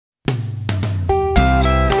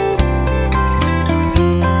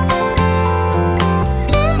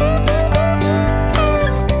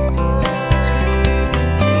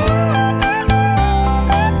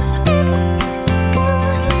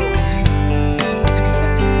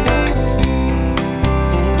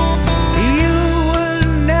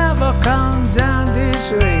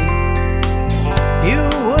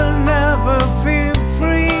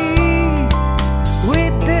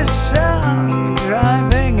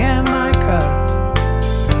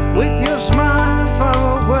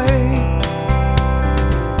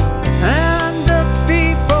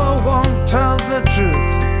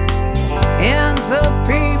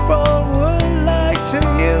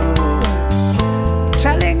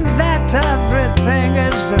everything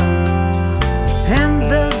is done, and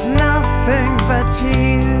there's nothing but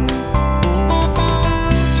you.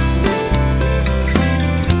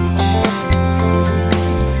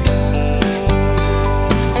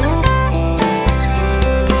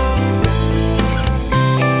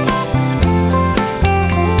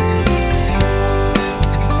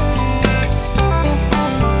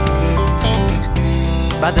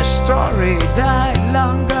 But the story died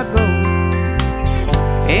long ago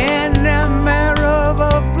in a mirror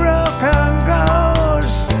of broken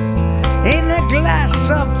ghosts, in a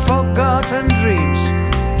glass of forgotten dreams,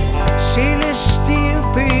 silly,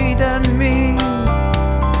 stupid and mean.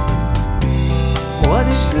 What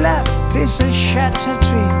is left is a shattered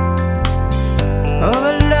dream of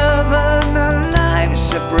a love and a life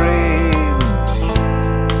supreme.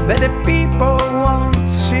 But the people won't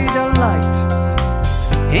see the light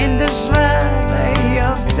in this valley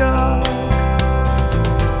of dark.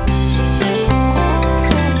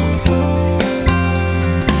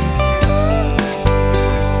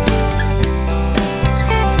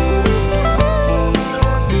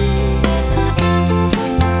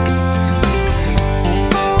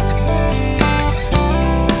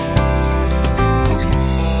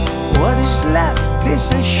 What is left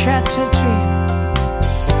is a shattered dream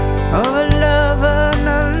of a love and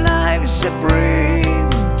a life supreme.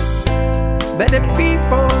 But the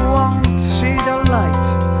people won't see the light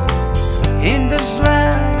in this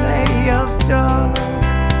valley of dark.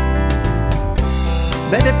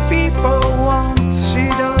 But the people won't see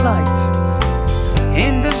the light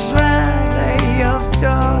in this valley of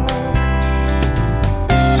dark.